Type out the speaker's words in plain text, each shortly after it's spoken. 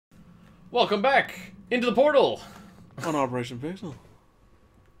Welcome back into the portal. On Operation Pixel.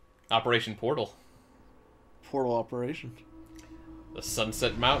 Operation Portal. Portal operation. The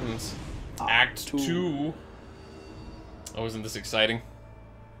Sunset Mountains. Act 2. Oh, isn't this exciting?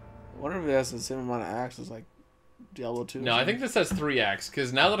 I wonder if it has the same amount of acts as like Diablo 2. No, I think this has 3 acts,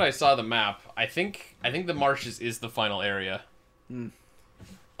 because now that I saw the map, I think the marshes is the final area.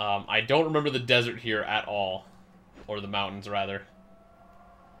 I don't remember the desert here at all. Or the mountains, rather.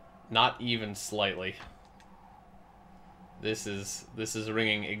 Not even slightly. This is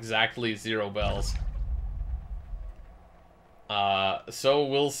ringing exactly 0 bells. So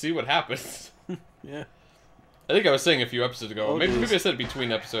we'll see what happens. Yeah. I think I was saying a few episodes ago. Oh, maybe I said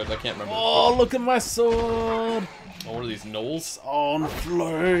between episodes. I can't remember. Oh, look at my sword! Oh, what are these, gnolls? On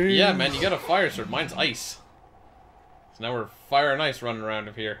flame! Yeah, man, you got a fire sword. Mine's ice. So now we're fire and ice running around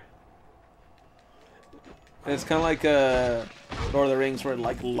up here. It's kind of like Lord of the Rings, where it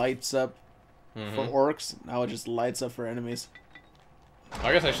like lights up for orcs. Now it just lights up for enemies.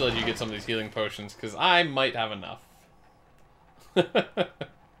 I guess I should let you get some of these healing potions, because I might have enough. But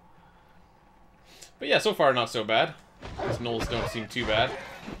yeah, so far not so bad. These gnolls don't seem too bad.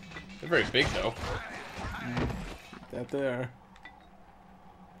 They're very big, though. That they are.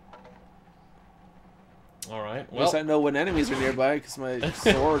 Alright, At least I know when enemies are nearby, because my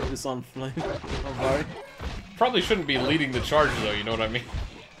sword is on flame. On fire. Probably shouldn't be leading the charge, though, you know what I mean?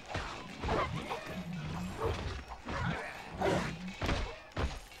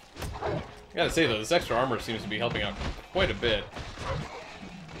 I gotta say, though, this extra armor seems to be helping out quite a bit.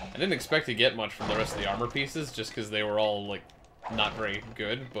 I didn't expect to get much from the rest of the armor pieces, just because they were all, like, not very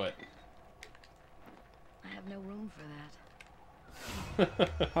good, but... I have no room for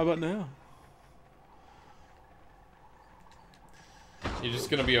that. How about now? You're just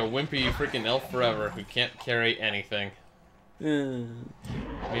gonna be a wimpy freaking elf forever who can't carry anything. Yeah.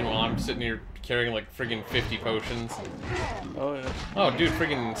 Meanwhile, I'm sitting here carrying like friggin' 50 potions. Oh yeah. Oh, dude,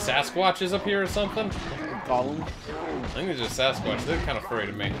 friggin' Sasquatch is up here or something? Gollum. I think they're just Sasquatch. They're kind of furry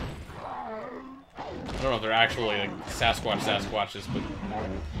to me. I don't know if they're actually like Sasquatches, but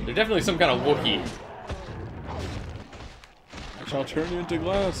they're definitely some kind of Wookiee. I shall turn you into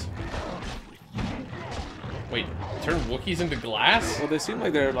glass. Wait, turn Wookiees into glass? Well, they seem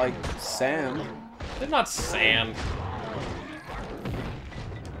like they're like sand. They're not sand.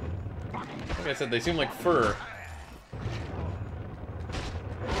 Like I said, they seem like fur.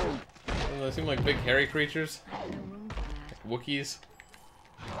 They seem like big hairy creatures. I have no room for that. Like Wookiees.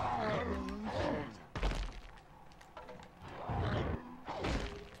 I have no room for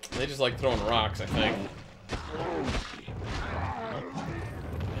that. They just like throwing rocks, I think.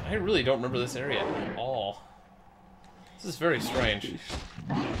 I really don't remember this area at all. This is very strange.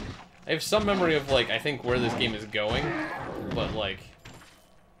 I have some memory of, like, I think where this game is going, but, like,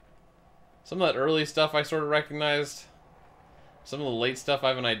 some of that early stuff I sort of recognized. Some of the late stuff I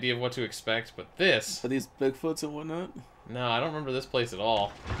have an idea of what to expect, but this... Are these Bigfoots and whatnot? No, I don't remember this place at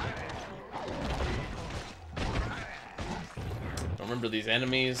all. Don't remember these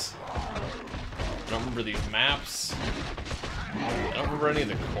enemies. I don't remember these maps. I don't remember any of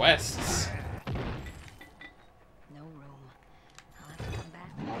the quests. No room. I'll have to come back.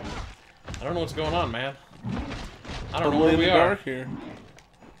 I don't know what's going on, man. I don't know Totally where in we the are. dark here.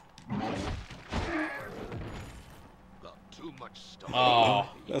 Got too much stuff. Oh.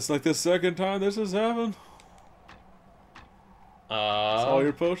 That's like the second time this has happened. It's all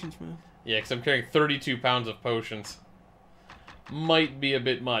your potions, man. Yeah, because I'm carrying 32 pounds of potions. Might be a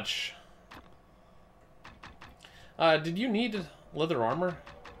bit much. Did you need leather armor?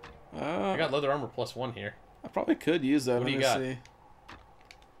 I got leather armor +1 here. I probably could use that. What do you Let got? me see.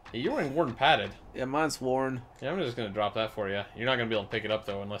 Hey, you're wearing worn padded. Yeah, mine's worn. Yeah, I'm just gonna drop that for you. You're not gonna be able to pick it up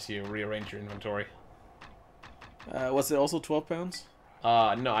though unless you rearrange your inventory. Was it also 12 pounds?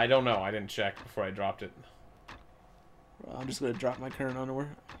 No, I don't know. I didn't check before I dropped it. I'm just gonna drop my current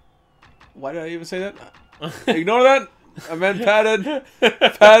underwear. Why did I even say that? Ignore that. I meant padded,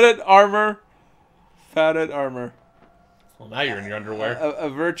 padded armor, padded armor. Well, now you're in your underwear.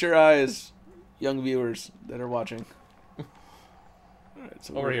 Avert your eyes, young viewers that are watching. All right,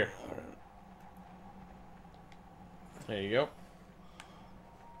 so Over here. All right. There you go.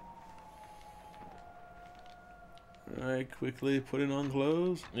 All right, quickly putting on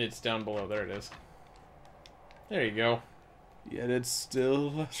clothes. It's down below. There it is. There you go. Yet it's still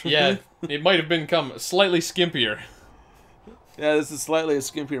less. Yeah, it might have become slightly skimpier. Yeah, this is slightly a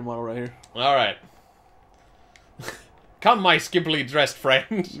skimpier model right here. All right. Come, my skimpily dressed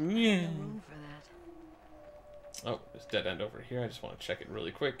friend. Yeah. No room for that. Oh, there's dead end over here. I just want to check it really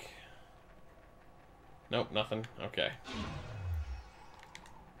quick. Nope, nothing. Okay.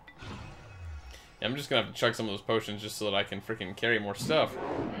 Yeah, I'm just gonna have to chug some of those potions just so that I can freaking carry more stuff.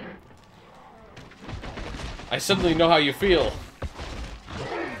 I suddenly know how you feel.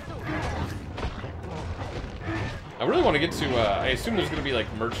 I really want to get to, I assume there's going to be, like,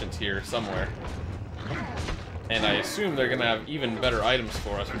 merchants here somewhere. And I assume they're going to have even better items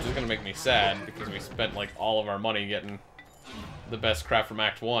for us, which is going to make me sad, because we spent, like, all of our money getting the best crap from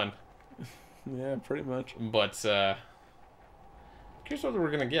Act 1. Yeah, pretty much. But, here's what we're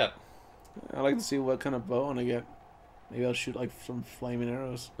going to get. I'd like to see what kind of bow I want to get. Maybe I'll shoot, like, some flaming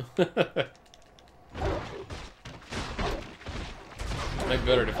arrows. Might be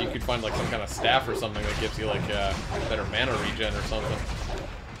better if you could find like some kind of staff or something that gives you like better mana regen or something.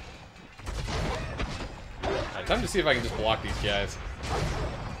 Alright, time to see if I can just block these guys.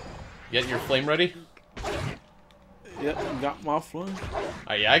 Get your flame ready? Yep, got my flame.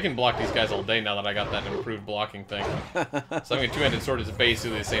 Yeah, I can block these guys all day now that I got that improved blocking thing. So having a two-handed sword is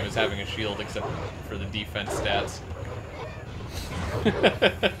basically the same as having a shield, except for the defense stats.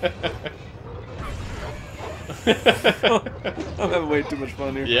 I'm having way too much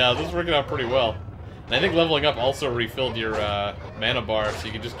fun here. Yeah, this is working out pretty well. And I think leveling up also refilled your mana bar, so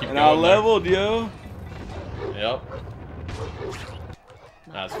you can just keep and going. I leveled, yo. Yep.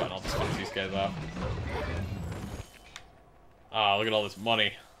 That's fine. I'll just finish these guys off. Ah, look at all this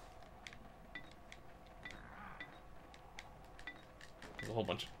money. There's a whole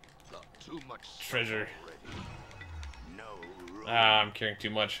bunch of treasure. I'm carrying too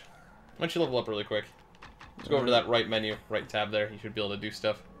much. Why don't you level up really quick? Just go over to that right menu, right tab there. You should be able to do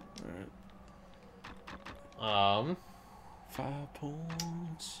stuff. Alright. 5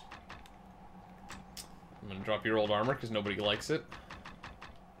 points. I'm gonna drop your old armor because nobody likes it.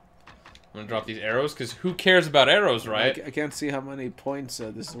 I'm gonna drop these arrows because who cares about arrows, right? I can't see how many points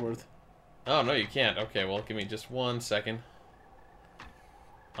this is worth. Oh, no, you can't. Okay, well, give me just 1 second.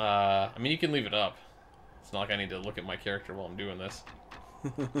 I mean, you can leave it up. It's not like I need to look at my character while I'm doing this.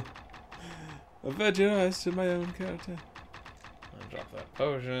 I bet your eyes to my own character. I'll drop that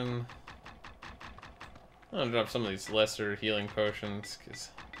potion. I'll drop some of these lesser healing potions because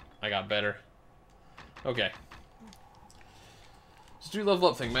I got better. Okay. Just do level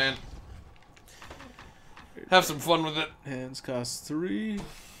up thing, man. Have some fun with it. Hands cost 3.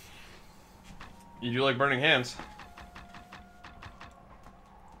 You do like burning hands.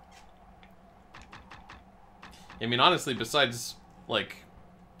 I mean, honestly, besides, like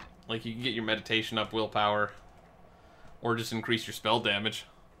you can get your meditation up, willpower, or just increase your spell damage.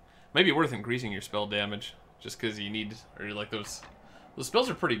 Maybe worth increasing your spell damage, just because you need, or like those spells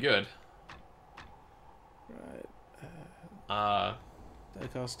are pretty good. Right.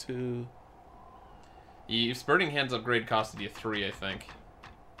 That costs 2. If Burning Hands upgrade costed you 3, I think.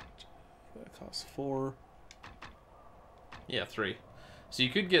 That costs 4. Yeah, 3. So you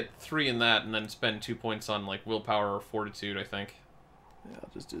could get 3 in that, and then spend 2 points on like willpower or fortitude, I think. Yeah,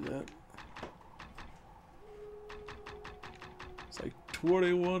 I'll just do that. It's like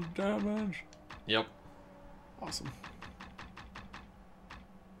 21 damage. Yep. Awesome.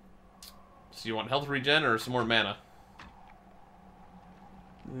 So you want health regen or some more mana?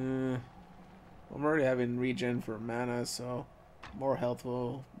 I'm already having regen for mana, so more health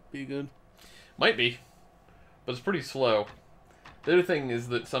will be good. Might be, but it's pretty slow. The other thing is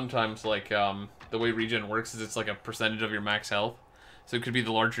that sometimes, like, the way regen works is it's like a percentage of your max health. So it could be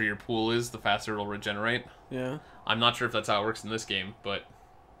the larger your pool is, the faster it'll regenerate. Yeah. I'm not sure if that's how it works in this game, but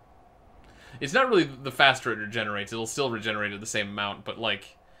it's not really the faster it regenerates. It'll still regenerate at the same amount, but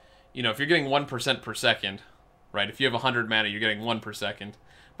like, you know, if you're getting 1% per second, right? If you have 100 mana, you're getting 1 per second.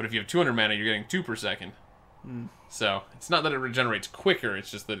 But if you have 200 mana, you're getting 2 per second. So it's not that it regenerates quicker, it's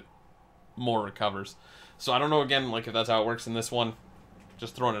just that more recovers. So I don't know, again, like if that's how it works in this one.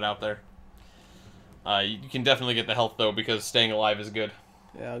 Just throwing it out there. You can definitely get the health, though, because staying alive is good.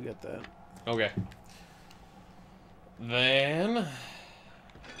 Yeah, I'll get that. Okay. Then...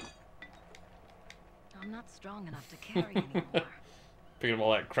 I'm not strong enough to carry anymore. Picking up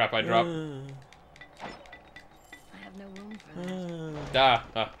all that crap I dropped. I have no room for that.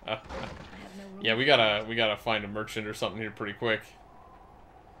 I have no room. Yeah, we gotta find a merchant or something here pretty quick.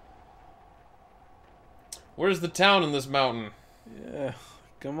 Where's the town in this mountain? Yeah,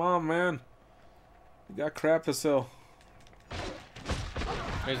 come on, man. You got crap to sell.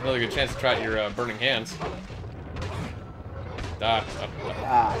 Here's another good chance to try out your burning hands.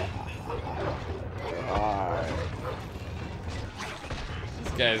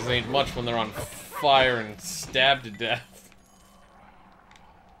 These guys ain't much when they're on fire and stabbed to death.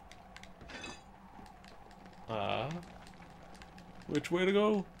 Which way to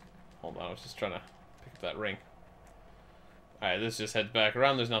go? Hold on, I was just trying to pick up that ring. Alright, this just heads back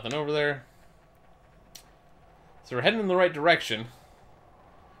around. There's nothing over there. So we're heading in the right direction.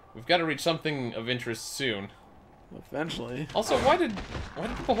 We've got to reach something of interest soon. Eventually. Also, why did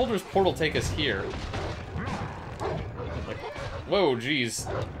Baulder's portal take us here? Like, whoa,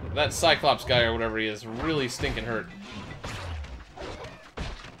 jeez. That Cyclops guy or whatever he is really stinking hurt.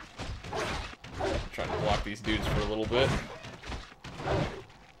 Trying to block these dudes for a little bit.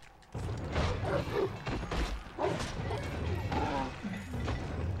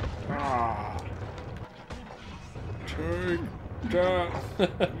 Take down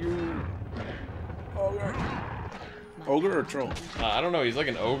you ogre. Ogre or troll? I don't know, he's like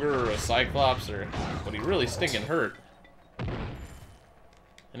an ogre or a Cyclops but he really stinking hurt.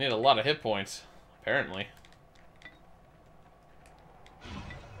 I need a lot of hit points, apparently.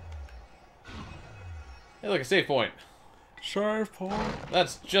 Hey, look, a save point. Save point.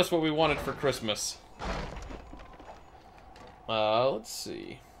 That's just what we wanted for Christmas. Let's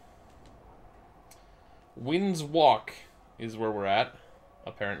see. Wind's Walk is where we're at,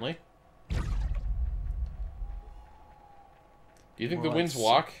 apparently. Do you think the Wind's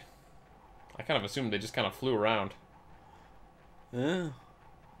Walk? I kind of assumed they just kind of flew around. Yeah.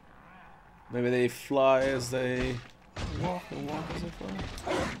 Maybe they fly as they walk and walk as they fly.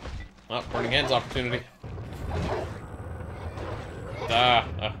 Oh, Burning Hands opportunity.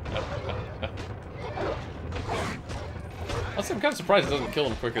 Also, I'm kind of surprised it doesn't kill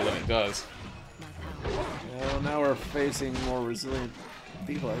him quicker than it does. Yeah, well, now we're facing more resilient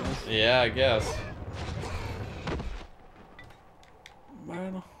people, I guess. Yeah, I guess.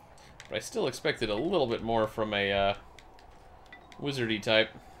 Man. But I still expected a little bit more from a wizardy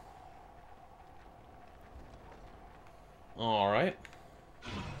type. Alright.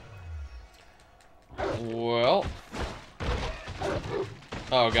 Well.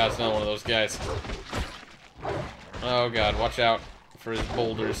 Oh god, it's not one of those guys. Oh god, watch out for his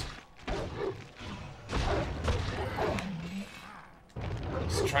boulders.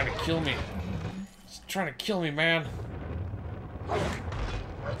 He's trying to kill me. He's trying to kill me, man.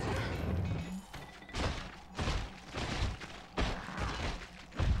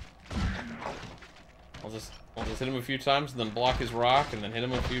 I'll just hit him a few times and then block his rock and then hit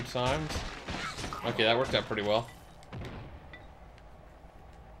him a few times. Okay, that worked out pretty well.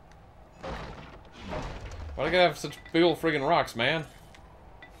 Why do I gotta have such big old friggin' rocks, man?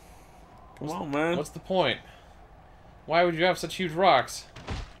 Come on, man. What's the point? Why would you have such huge rocks?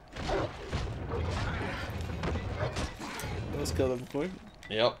 Let's kill them quick.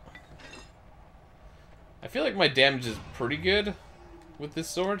 Yep. I feel like my damage is pretty good with this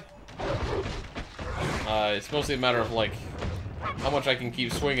sword. It's mostly a matter of, like, how much I can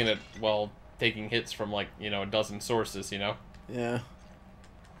keep swinging it while taking hits from, like, you know, a dozen sources, you know? Yeah.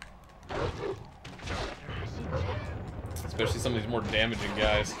 Especially some of these more damaging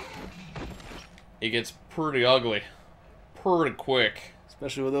guys. It gets pretty ugly. Pretty quick.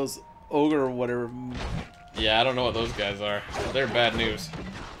 Especially with those ogre or whatever. Yeah, I don't know what those guys are. They're bad news.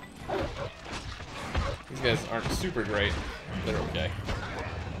 These guys aren't super great. They're okay.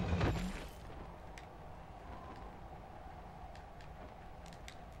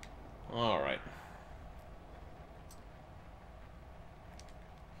 Alright.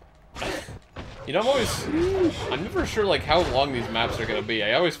 You know, I'm never sure, like, how long these maps are gonna be.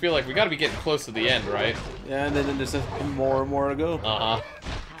 I always feel like we gotta be getting close to the end, right? Yeah, and then there's more and more to go. Uh-huh.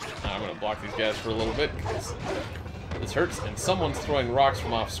 I'm gonna block these guys for a little bit, because this hurts, and someone's throwing rocks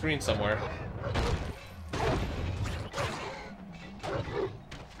from off screen somewhere.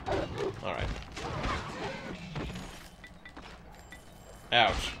 Alright.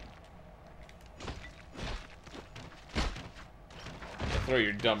 Ouch. Yeah, throw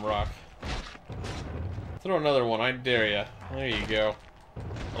your dumb rock. Throw another one, I dare ya. There you go. Well,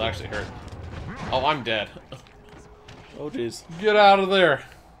 that actually hurt. Oh, I'm dead. Oh, jeez. Get out of there.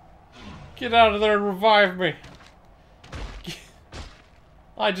 Get out of there and revive me.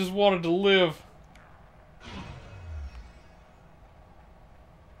 I just wanted to live.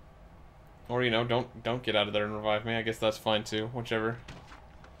 Or, you know, don't get out of there and revive me. I guess that's fine too. Whichever.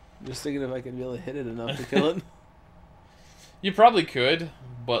 I'm just thinking if I can really hit it enough to kill it. You probably could,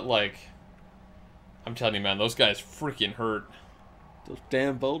 but like, I'm telling you, man, those guys freaking hurt. Those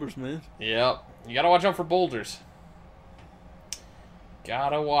damn boulders, man. Yep. You gotta watch out for boulders.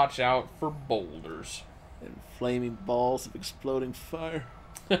 Gotta watch out for boulders. And flaming balls of exploding fire.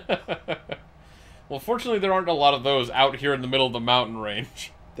 Well, fortunately, there aren't a lot of those out here in the middle of the mountain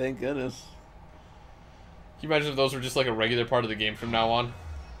range. Thank goodness. Can you imagine if those were just like a regular part of the game from now on?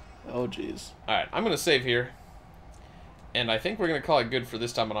 Oh, jeez. Alright, I'm gonna save here. And I think we're gonna call it good for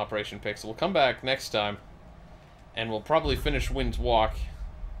this time on Operation Pixel. We'll come back next time, and we'll probably finish Wind's Walk.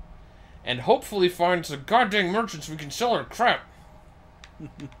 and hopefully find some goddamn merchants we can sell our crap.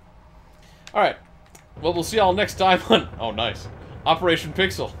 Alright. Well, we'll see y'all next time on... Oh, nice. Operation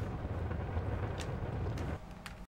Pixel.